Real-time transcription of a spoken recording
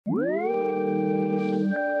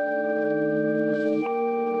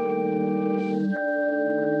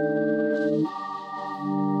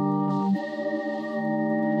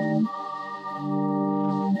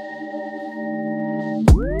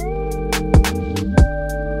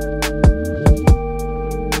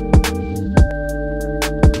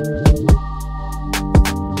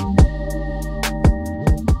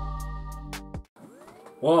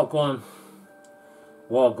Wagwan,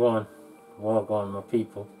 Wagwan, Wagwan, my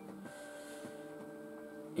people.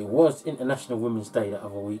 It was International Women's Day the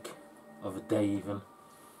other day even.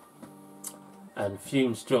 And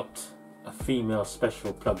Fumez dropped a female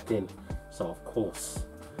special plugged in. So of course,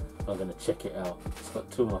 I'm going to check it out. It's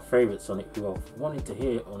got two of my favourites on it who I've wanted to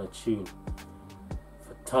hear on a tune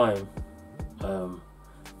for time.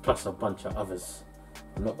 Plus a bunch of others.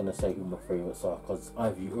 I'm not going to say who my favourites are because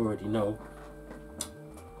either you already know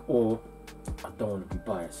or I don't want to be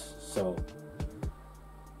biased. So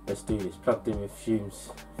let's do this. Plugged in with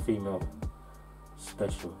Fumez female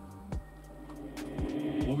special.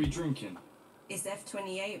 What are we drinking? It's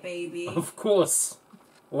F28, baby. Of course.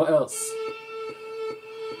 What else?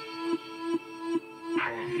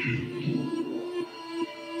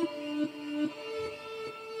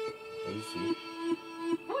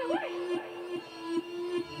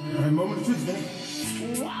 Moment of truth,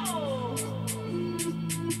 then. Wow!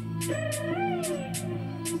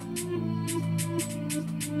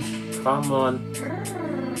 Come on.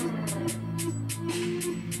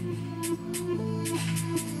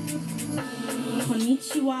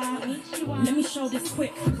 Konnichiwa. Let me show this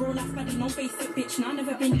quick. Real life Baddie, no basic bitch. Now I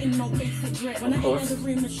never been in no basic drip. When I enter the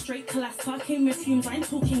room with straight class, I came with Fumez, I ain't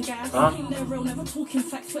talking gas. I came there real, never talking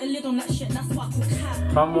facts. Put a lid on that shit, that's what I call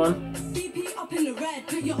cat. Come on. BP up in the red,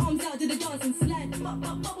 put your arms out to the dance and sled.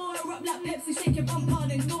 Bubble her up like Pepsi, shake your bum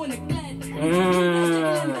hard and go in the gled.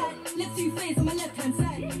 Let's do face on my left hand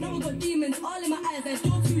side. Now I got demons all in my eyes, their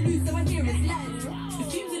jaw too loose, so I hear it slide. The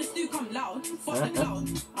fumes of the stew come loud, fuck the cloud.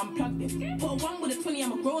 I'm plugged in. Put a 1 with a 20,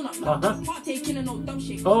 I'm a grown up now. Partaking and no dumb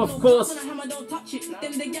shit. Oh, of course. When I hammer, don't touch it.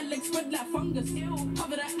 Then they get legs spread like fungus.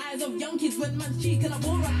 Cover the eyes of young kids when man's cheek and I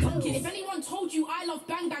wore a pumpkin. If anyone told you I love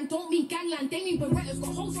bang bang, don't mean gangland. They mean Berettas.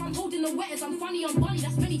 Got holes where I'm holding the wetters. I'm funny on bunny,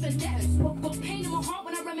 that's many vendettas. Got pain in my heart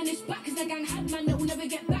when I reminisce back. Cause the gang had man that will never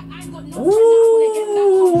get back. I ain't got no friend that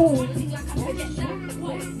I wanna get back. I think like I forget that.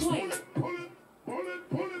 Boy.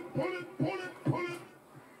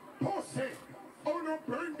 Pussy. Oh no,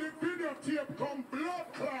 bring the videotape, come blood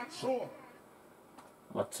clot show.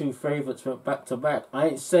 My two favourites went back to back. I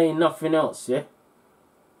ain't saying nothing else, yeah?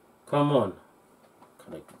 Come on.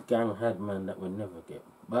 Cause the gang had man that will never get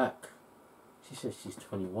back. She says she's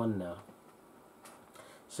 21 now.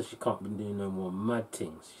 So she can't be doing no more mad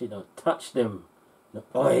things. She don't touch them. No,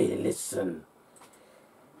 oi, listen.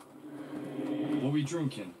 What are we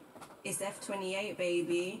drinking? It's F28,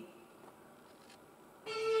 baby.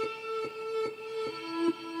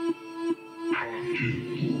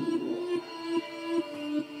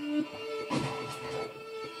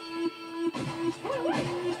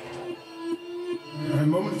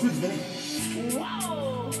 Moment of truth, then.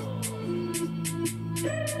 Wow!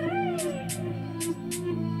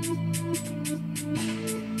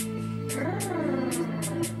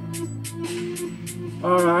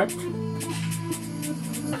 Alright.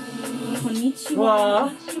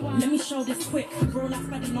 Konnichiwa. Let me show this quick. Real life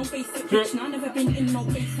Baddie, no basic bitch. Now I never been in no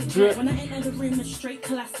basic drip. When I enter the room with straight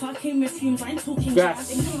class, I came with Fumez, I ain't talking gas.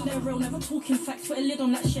 They came there real, never talking facts. Put a lid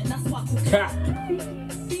on that shit, that's what I call cat.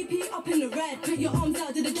 BP up in the red, put your arms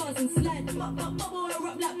out to the dance and sled. Bubble her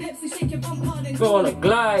up like Pepsi, shake your bum hard and go on a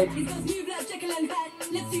glide. These girls move like Jekyll and Hyde.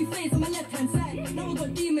 Let's do face on my left hand side. Now I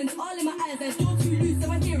got demons all in my eyes, their jaw too loose,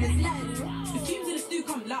 so I hear it slide. The fumes of the stew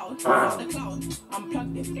come loud, fuck the cloud. I'm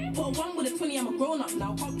plugged in. Put a 1 with a 20, I'm a grown up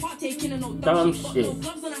now. Can't partake in no dumb shit. Got no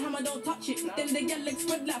gloves on a hammer, don't touch it. Then they get legs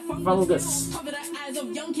spread like fungus. Cover the eyes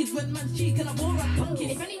of young kids when man's cheek and I wore a pumpkin.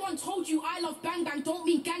 If anyone told you I love bang bang, don't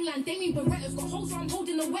mean gangland. They mean Berettas. Got holes where I'm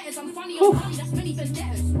holding the wetters. I'm funny on bunny, that's many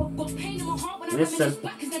vendettas. Got pain in my heart when I reminisce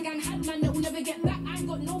back. Cause the gang had man that will never get back. I ain't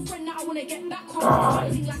got no friend that I wanna get back. I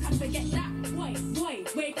think like I forget that.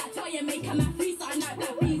 Wait, that toy you make a man freestyle like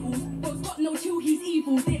that Beatles. Bo's got no chill, he's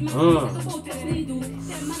evil. Did man like a boat to needle.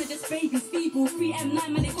 Them man are just babies, feeble. 3M9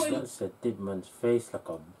 man, they going. That said, did man's face like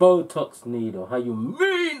a Botox needle. How you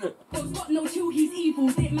mean? Bo's got no chill, he's evil.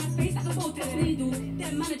 Did man's face like a boat to needle. Them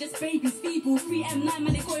man are just babies, feeble. 3M9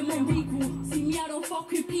 man, they going more regal. See me, I don't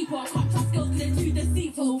fuck with people. I can't trust girls, they're too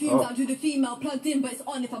deceitful. Fumez out to the female, plugged in, but it's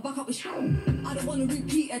on if I back up with show. I don't wanna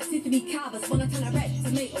repeat a Tiffany Carver's when I turn a red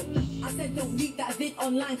tomato. I said don't leak that vid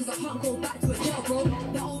online cause I can't go back to a jail, bro.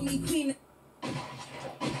 The only queen.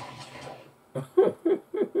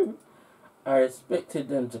 I expected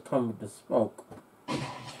them to come with the smoke, but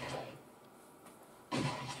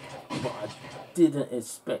I didn't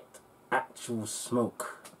expect actual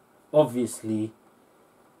smoke. Obviously,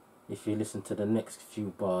 if you listen to the next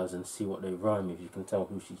few bars and see what they rhyme with, you can tell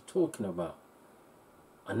who she's talking about.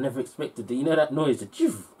 I never expected that. You know that noise, the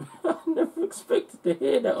chew? I never expected to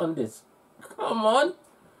hear that on this. Come on.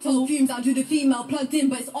 Told Fumez I'll do the female plugged in,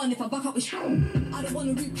 but it's on if I back up with I don't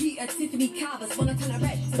want to repeat a Tiffany Calvers when I tell her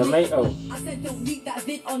red. Tomato. I said don't leak that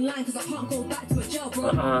vid online because I can't go back to a jail,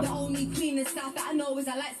 bro. The only queen in South that I know is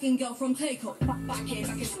a light-skinned girl from Take-Up. Back here,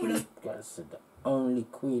 back in Spooner. Guys said the only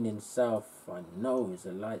queen in South I know is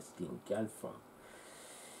a light-skinned girl from.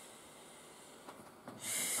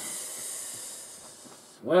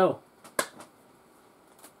 Well,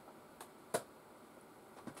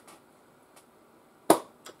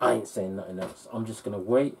 I ain't saying nothing else. I'm just gonna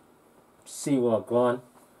wait, see where I go on,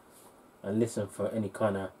 and listen for any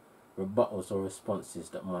kind of rebuttals or responses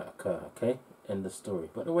that might occur. Okay, end the story.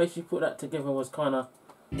 But the way she put that together was kind of.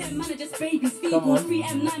 Them man are just babies, Come feeble. on.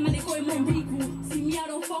 3M9 man, they going on recall. See me, I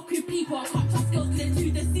don't fuck with people. I can't trust girls, they're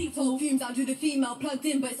too deceitful. Fumez, I'll do the female plugged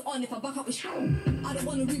in, but it's on if I back up with I don't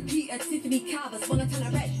want to repeat a Tiffany Calvers when I tell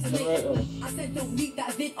her red. I said don't leak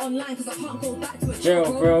that vid online because I can't go back to a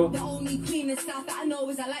jail, bro. The only queen in South that I know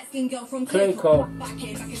is a light-skinned girl from Clayco. Back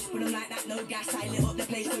here, back in Spooner like that, no gas. I lit up the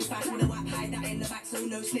place so fast with a whack, hide that in the back so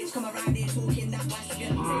no snitch come around here talking that west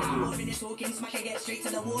again. Say that more in it talking, smack it, get straight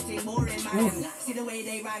to the water, more in man. See the way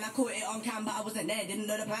they ran, I caught it on cam, but I wasn't there, didn't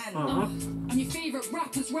know the plan. I'm your favourite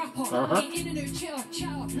rapper's rapper. Ain't in and no chill.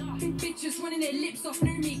 Bitches running their lips off,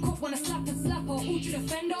 no makeup when I slap and slapper. Ultra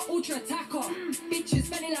defender, ultra attacker. Bitches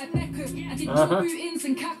spending like Beckham. I did more boot-ins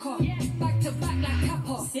and cacker. Back to back like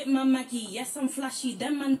Kappa. Sip my Maggie, yes I'm flashy,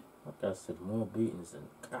 them man. Like I said, more beatings than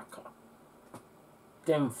caca.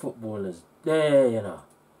 Them footballers there, you know.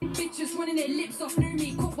 Bitches running their lips off, no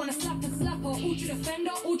makeup when I slap and slapper. Ultra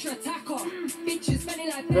defender, ultra attacker. Bitches spending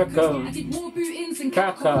like Beckham. I did more boot-ins and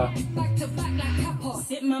caca. Back to back like Kappa.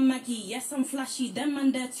 Sip my Maggie, yes I'm flashy, them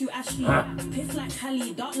man there too ashy. Piff like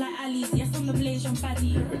Hallie, dark like Ali's, yes I'm the Blasian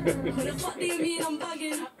Baddie. What the fuck do you mean I'm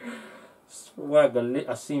bugging? Swagger,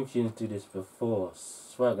 I've seen Fumez do this before.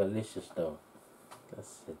 Swaggerlicious though.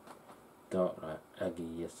 That's it. Dark like Aggie,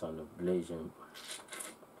 yes on the Blasian.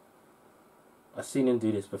 I've seen him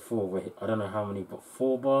do this before where I don't know how many, but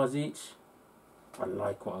 4 bars each. I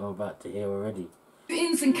like what I'm about to hear already.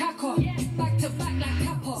 Ins and caca, back to back like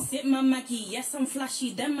Kappa. Sip my Maggie, yes I'm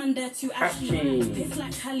flashy, them man there too ashy. Piff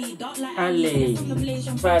like Hallie, dark like Ali, Ali, yes I'm the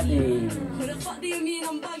Blasian Baddie. Baddie. What the fuck do you mean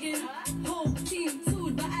I'm bugging? Whole team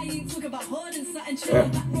tooled, but I ain't talk about hoarding something. Chill,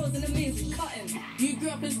 back rows and the music cutting. You grew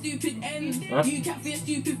up in stupid ends. You kept for your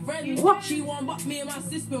stupid friends. What? She won but me and my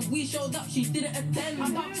sister. We showed up, she didn't attend. I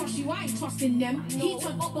don't trust you, I ain't trusting them. He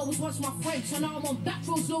turned up, but was once my friend. So now I'm on back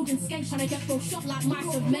roads loading skanks, trying to get thrown shot like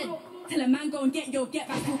mice of men. Tell a man go and get your get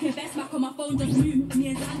back, talking best back on my phone, just move. Me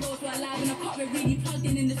and Teezandos were alive in a car, we're really plugged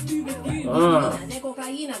in the studio with you. De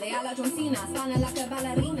cocaína, de ala John Cena, spanning like a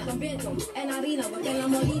ballerina. Con viento, en harina, porque la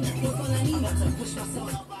molina, yo con la niña, to push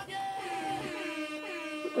myself.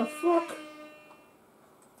 What the fuck?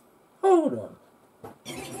 Hold on.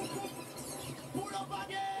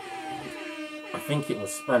 I think it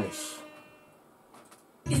was Spanish.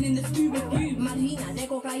 In the studio with you. Marina, de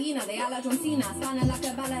cocaína, de ala John Cena, spanning like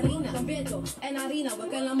a ballerina. Con viento, en harina,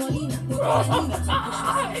 porque la molina, yo con la niña, to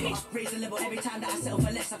push myself. Raise the level every time that I settle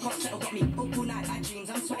for less. I can't settle, got me up all night like dreams.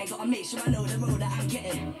 I'm sweating, gotta make sure I know the road that I'm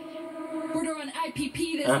getting. Brother on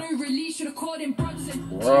IPP, there's no release, should have called him Brunson.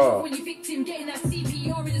 Wow. When you victim getting that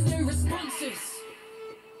CPR and there's no responses.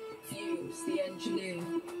 Fumez the Engineer.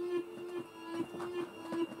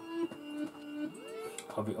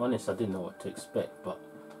 I'll be honest, I didn't know what to expect, but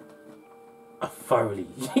I thoroughly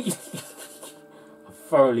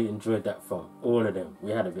enjoyed that from all of them.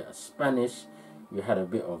 We had a bit of Spanish, we had a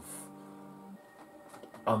bit of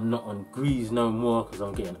I'm not on grease no more because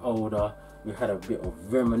I'm getting older. We had a bit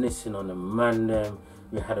of reminiscing on the man them.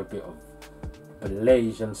 We had a bit of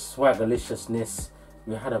Blasian swaggerliciousness.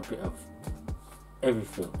 We had a bit of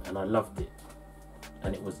everything, and I loved it.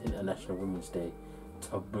 And it was International Women's Day.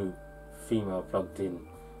 Taboo, female plugged in.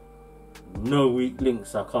 No weak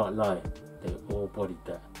links, I can't lie. They all bodied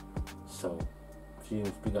that. So,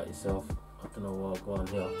 Fumez, big up yourself. I don't know what I'll go on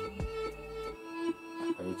here.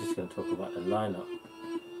 Are you just going to talk about the lineup?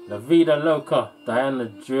 Lavida, Loca, Diana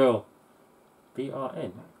Drill,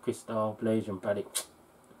 BRN, Cristale, Blasian, Baddie,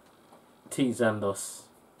 Teezandos.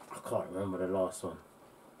 I can't remember the last one.